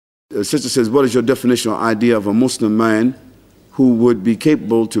The sister says, what is your definition or idea of a Muslim man who would be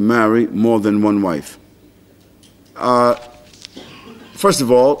capable to marry more than one wife? First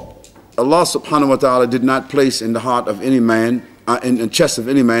of all, Allah subhanahu wa ta'ala did not place in the heart of any man, in the chest of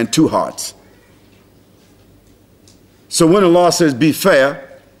any man, two hearts. So when Allah says be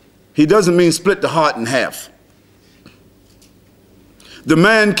fair, He doesn't mean split the heart in half. The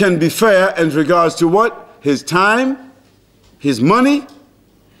man can be fair in regards to what? His time, his money,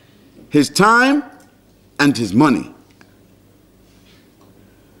 his time, and his money.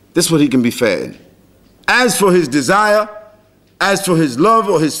 This is what he can be fair in. As for his desire, as for his love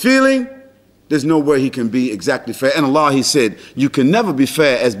or his feeling, there's no way he can be exactly fair. And Allah, He said, you can never be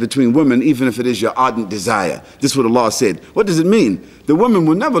fair as between women, even if it is your ardent desire. This is what Allah said. What does it mean? The women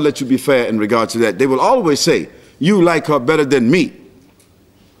will never let you be fair in regard to that. They will always say, you like her better than me.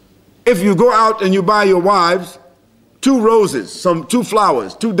 If you go out and you buy your wives 2 roses, 2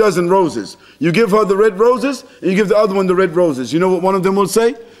 flowers, 2 dozen roses, you give her the red roses and you give the other one the red roses. You know what one of them will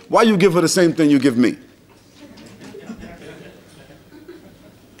say? Why you give her the same thing you give me?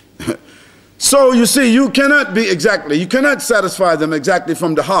 So you see, you cannot satisfy them exactly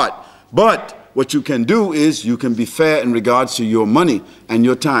from the heart. But what you can do is you can be fair in regards to your money and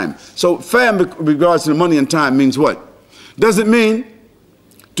your time. So fair in regards to the money and time means what? Does it mean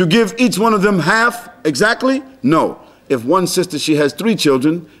to give each one of them half exactly? No. If one sister, she has 3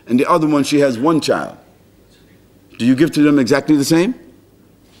 children and the other one, she has 1 child, do you give to them exactly the same?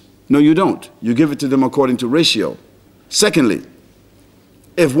 No, you don't. You give it to them according to ratio. Secondly,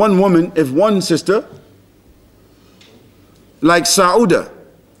 if one sister, like Sauda,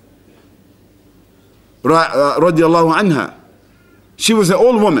 radiallahu anha, she was an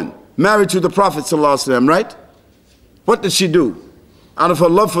old woman, married to the Prophet sallallahu alaihi wasallam, right? What did she do? Out of her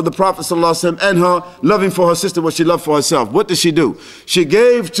love for the Prophet sallallahu alaihi wasallam and her loving for her sister, what she loved for herself, what did she do? She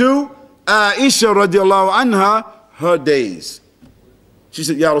gave to Aisha radiallahu anha her days. She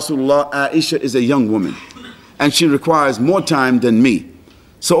said, Ya Rasulullah, Aisha is a young woman and she requires more time than me.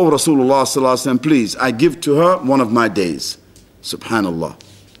 So, O Rasulullah sallallahu alaihi wasallam, please, I give to her one of my days. Subhanallah.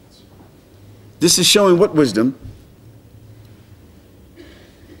 This is showing what wisdom?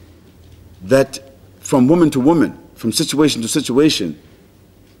 That from woman to woman, from situation to situation,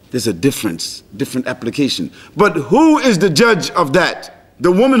 there's a different application. But who is the judge of that?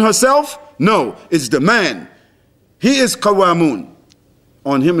 The woman herself? No, it's the man. He is qawamun.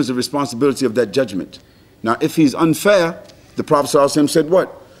 On him is the responsibility of that judgment. Now, if he's unfair, the Prophet ﷺ said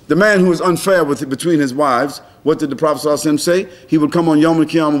what? The man who is unfair between his wives, what did the Prophet ﷺ say? He would come on Yawm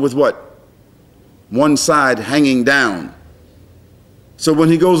al-Qiyamah with what? One side hanging down. So when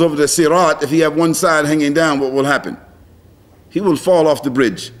he goes over the Sirat, if he have one side hanging down, what will happen? He will fall off the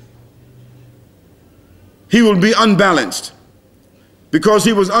bridge. He will be unbalanced because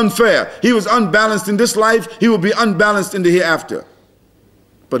he was unfair. He was unbalanced in this life. He will be unbalanced in the hereafter.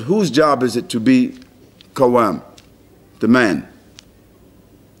 But whose job is it to be qawam? The man.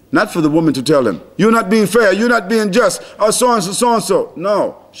 Not for the woman to tell him, you're not being fair, you're not being just, or so and so, so and so.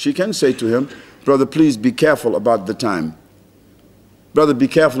 No, she can say to him, brother, please be careful about the time. Brother, be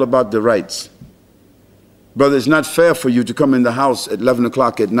careful about the rights. Brother, it's not fair for you to come in the house at 11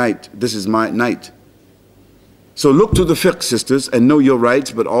 o'clock at night. This is my night. So look to the fiqh, sisters, and know your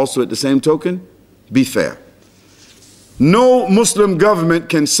rights, but also at the same token, be fair. No Muslim government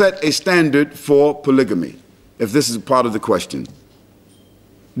can set a standard for polygamy, if this is part of the question.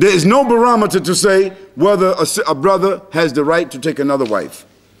 There is no barometer to say whether a brother has the right to take another wife.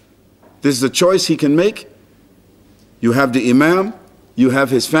 This is a choice he can make. You have the imam, you have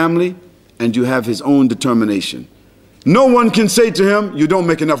his family, and you have his own determination. No one can say to him, you don't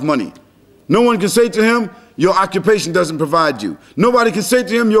make enough money. No one can say to him, your occupation doesn't provide you. Nobody can say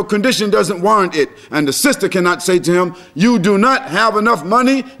to him, your condition doesn't warrant it. And the sister cannot say to him, you do not have enough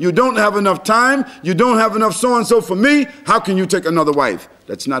money, you don't have enough time, you don't have enough so-and-so for me, how can you take another wife?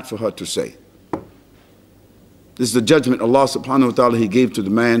 That's not for her to say. This is the judgment Allah subhanahu wa ta'ala He gave to the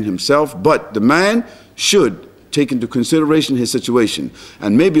man himself, but the man should take into consideration his situation.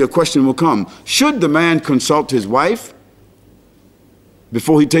 And maybe a question will come, should the man consult his wife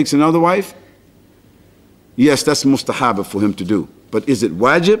before he takes another wife? Yes, that's mustahaba for him to do. But is it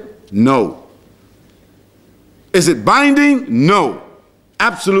wajib? No. Is it binding? No.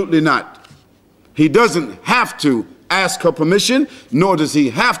 Absolutely not. He doesn't have to ask her permission, nor does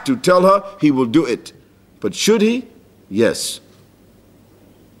he have to tell her he will do it. But should he? Yes.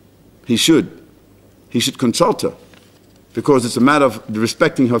 He should. He should consult her, because it's a matter of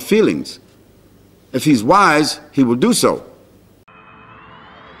respecting her feelings. If he's wise, he will do so.